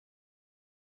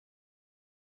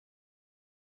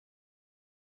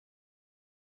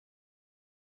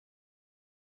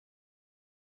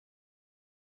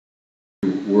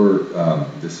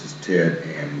This is Ted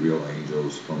and Real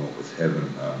Angels from What Was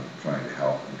Heaven, trying to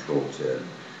help control Ted.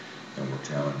 And we're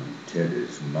telling you, Ted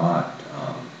is not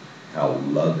how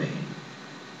loving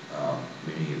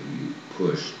many of you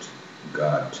pushed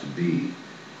God to be.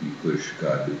 You push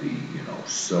God to be,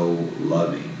 so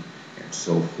loving and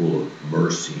so full of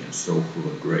mercy and so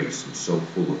full of grace and so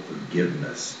full of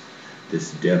forgiveness.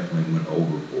 This definitely went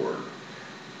overboard.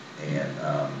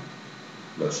 And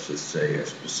let's just say a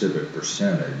specific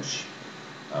percentage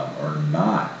are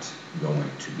not going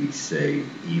to be saved,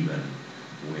 even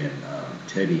when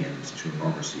Tedians, to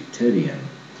enormously Tedian,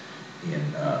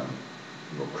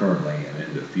 currently and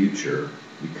in the future,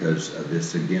 because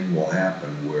this again will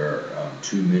happen where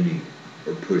too many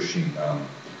are pushing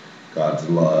God's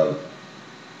love,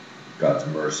 God's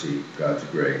mercy, God's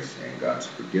grace, and God's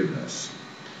forgiveness.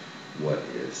 What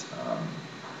is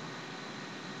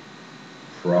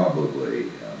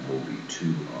probably will be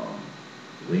too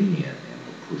lenient and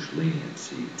will push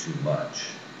leniency too much.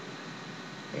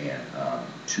 And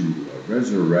to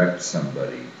resurrect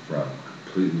somebody from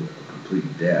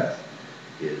complete death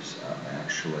is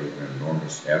actually an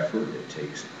enormous effort. It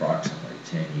takes approximately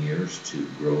 10 years to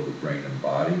grow the brain and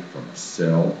body from a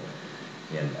cell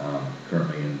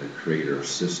currently in the creator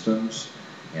systems.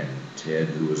 And Ted,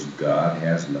 who is God,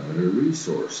 has limited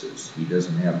resources. He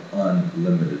doesn't have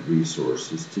unlimited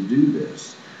resources to do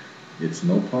this. It's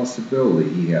no possibility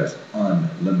he has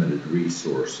unlimited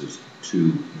resources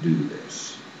to do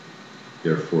this.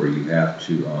 Therefore, you have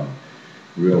to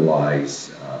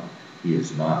realize he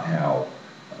is not how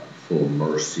full of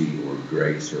mercy or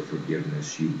grace or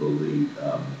forgiveness you believe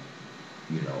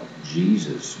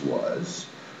Jesus was,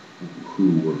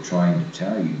 who were trying to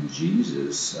tell you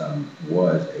Jesus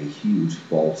was a huge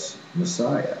false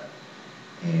Messiah.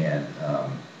 And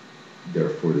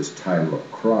therefore this title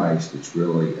of Christ, it's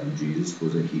really Jesus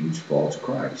was a huge false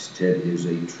Christ. Ted is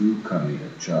a true coming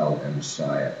of child and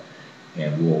Messiah.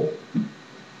 And we'll,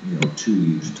 to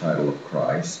use title of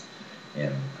Christ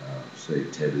and say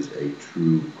Ted is a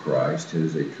true Christ. Ted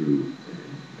is a true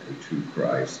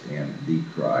Christ and the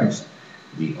Christ.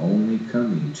 The only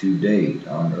coming to date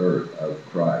on earth of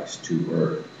Christ to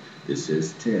earth. This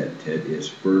is Ted. Ted is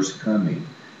first coming.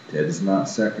 Ted is not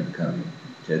second coming.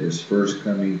 Ted is first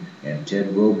coming, and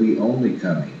Ted will be only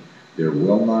coming. There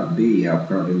will not be, how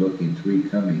currently looking, three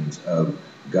comings of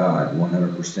God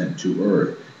 100% to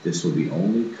earth. This will be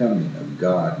only coming of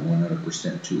God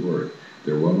 100% to earth.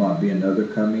 There will not be another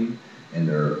coming, and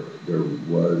there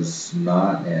was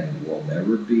not and will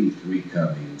never be three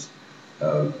comings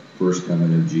of first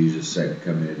coming of Jesus, second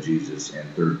coming of Jesus, and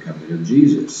third coming of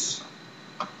Jesus.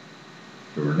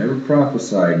 There were never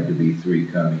prophesied to be three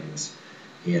comings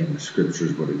in the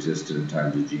scriptures what existed in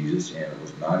times of Jesus, and it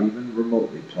was not even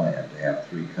remotely planned to have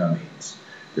three comings.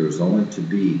 There was only to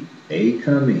be a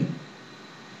coming,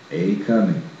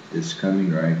 this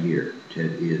coming right here.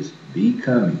 Ted is the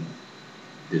coming.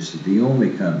 This is the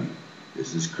only coming.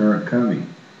 This is current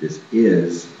coming. This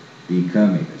is the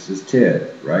coming. This is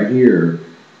Ted right here,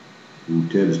 who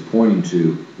Ted is pointing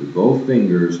to with both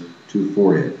fingers to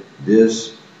forehead.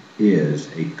 This is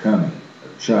a coming,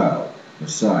 a child,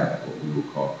 Messiah, what we will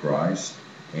call Christ,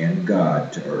 and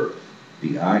God to earth.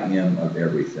 The I am of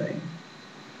everything.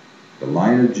 The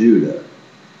Lion of Judah,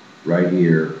 right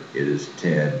here, it is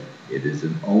Ted. It is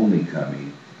an only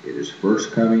coming. It is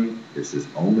first coming. This is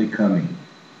only coming.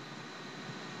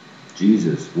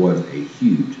 Jesus was a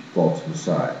huge false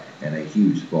Messiah and a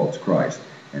huge false Christ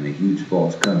and a huge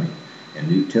false coming. And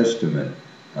New Testament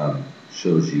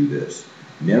shows you this.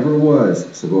 Never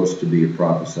was supposed to be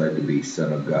prophesied to be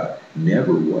Son of God.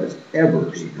 Never was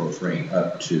ever supposed to bring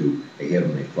up to a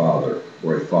Heavenly Father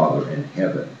or a Father in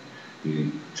heaven. The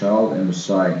child and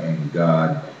Messiah and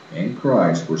God and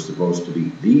Christ were supposed to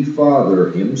be the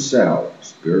Father himself,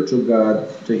 spiritual God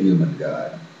to human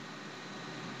God.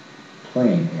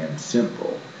 Plain and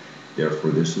simple.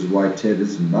 Therefore, this is why Ted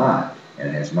is not,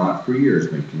 and has not for years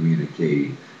been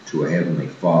communicating to a Heavenly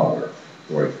Father,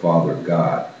 or a Father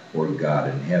God, or God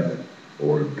in heaven,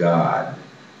 or God,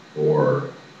 or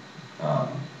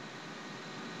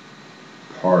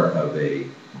part of a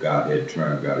Godhead,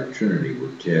 Triune God, or Trinity,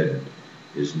 where Ted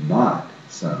is not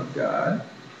Son of God.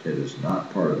 Ted is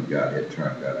not part of the Godhead,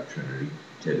 Triune God, or Trinity.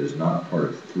 Ted is not part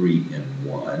of 3 in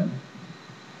 1.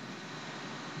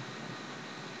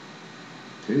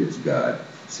 Ted is God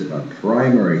sitting on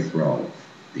primary throne.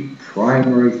 The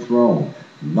primary throne,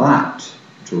 not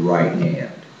to right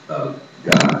hand of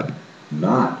God,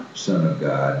 not Son of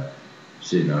God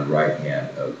sitting on right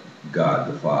hand of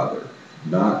God the Father,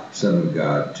 not Son of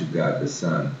God to God the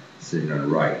Son sitting on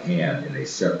right hand in a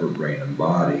separate brain and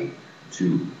body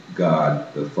to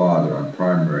God the Father on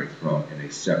primary throne in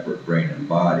a separate brain and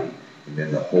body, and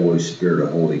then the Holy Spirit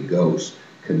or Holy Ghost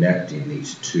connecting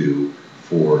these two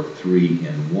for 3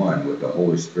 in 1, with the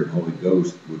Holy Spirit and Holy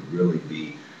Ghost would really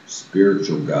be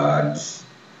spiritual God's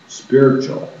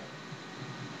spiritual.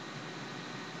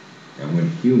 And when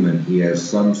human, he has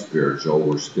some spiritual.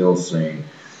 We're still saying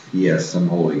he has some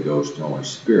Holy Ghost and Holy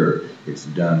Spirit. It's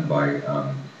done by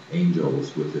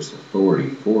angels with this authority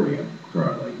for him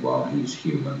currently while he's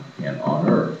human and on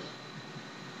earth.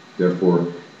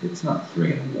 Therefore, it's not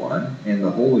 3 in 1. And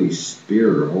the Holy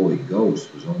Spirit or Holy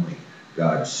Ghost was only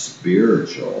God's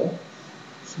spiritual.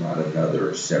 It's not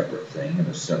another separate thing in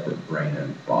a separate brain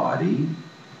and body.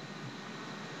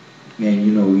 And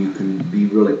you know, you can be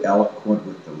really eloquent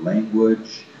with the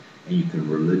language, and you can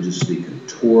religiously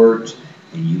contort,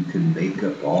 and you can make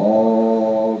up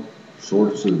all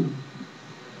sorts of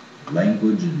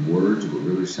language and words that will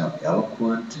really sound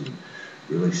eloquent and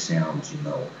really sound, you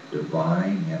know,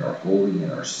 divine and are holy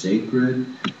and are sacred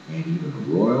and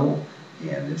even royal.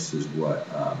 And this is what,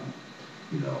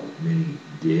 you know, many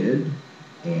did.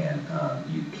 And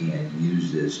you can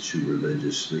use this to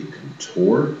religiously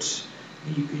contort.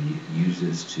 And you can use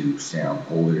this to sound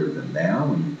holier than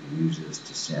thou, and you can use this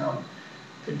to sound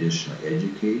additionally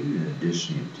educated and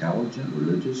additionally intelligent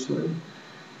religiously.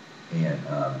 And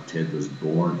Ted was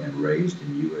born and raised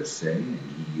in USA, and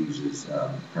he uses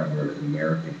primarily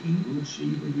American English. He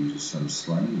even uses some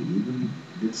slang. He even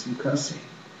did some cussing.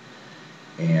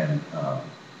 And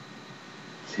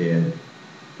Ted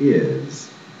is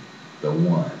the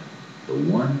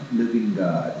one living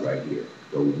God right here,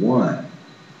 the one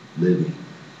living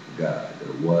God.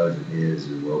 There was and is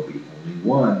and will be only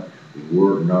one. We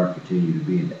were and are continue to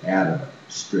be an adamant,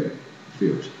 strict,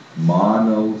 fierce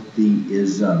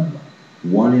monotheism.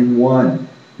 1 in 1.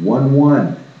 1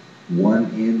 1. 1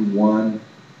 in 1.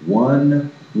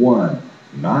 1 1.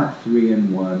 Not 3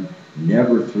 in 1.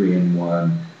 Never 3 in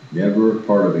 1. Never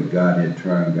part of a Godhead,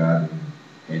 triune God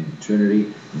and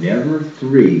Trinity. Never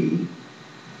 3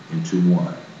 into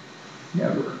 1.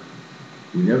 Never.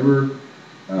 We never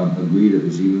agreed it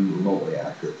was even remotely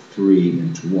accurate. 3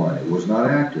 into 1. It was not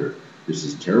accurate. This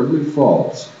is terribly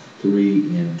false.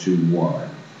 3 into 1.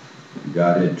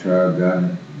 Godhead,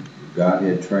 triune God,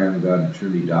 and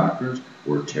Trinity doctrines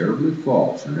were terribly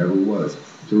false. There never was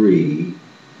 3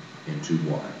 into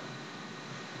 1.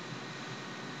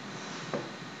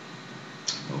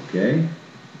 Okay?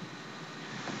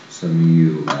 Some of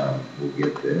you will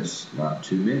get this. Not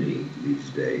too many these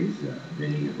days.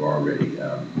 Many have already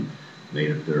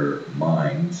made up their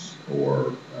minds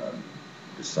or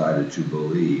decided to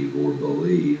believe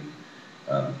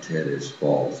Ted is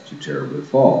false to terribly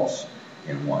false,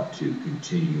 and want to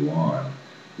continue on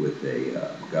with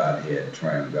a Godhead,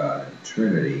 triune God, and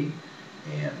Trinity,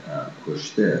 and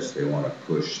push this. They want to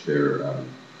push their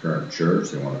current church.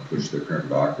 They want to push their current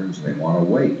doctrines. And they want to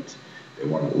wait. They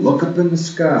want to look up in the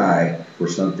sky for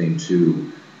something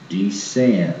to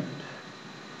descend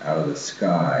out of the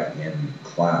sky in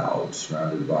clouds,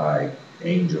 surrounded by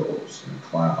angels and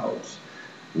clouds.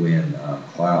 When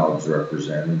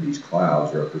these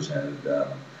clouds represented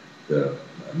the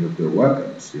nuclear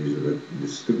weapons. This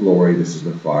is the glory, this is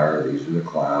the fire, these are the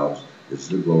clouds, this is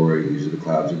the glory, these are the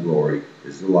clouds of glory,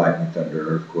 this is the lightning, thunder,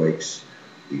 earthquakes.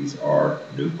 These are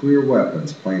nuclear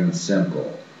weapons, plain and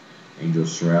simple.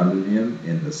 Angels surrounding him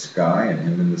in the sky, and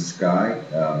him in the sky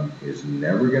is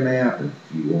never going to happen.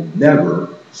 You will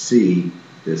never see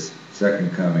this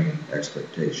second coming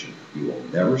expectation. You will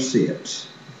never see it.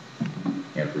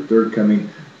 And for third coming,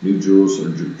 New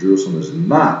Jerusalem is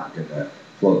not going to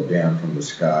float down from the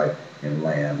sky and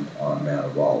land on Mount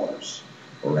of Olives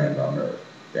or land on earth.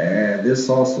 This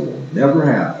also will never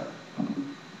happen.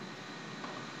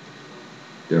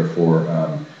 Therefore,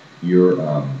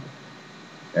 your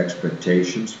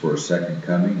expectations for a second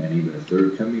coming and even a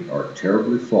third coming are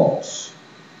terribly false.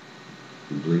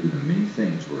 We believe in many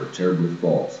things that are terribly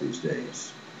false these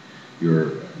days.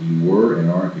 You were and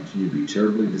are and continue to be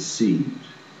terribly deceived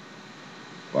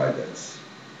by this.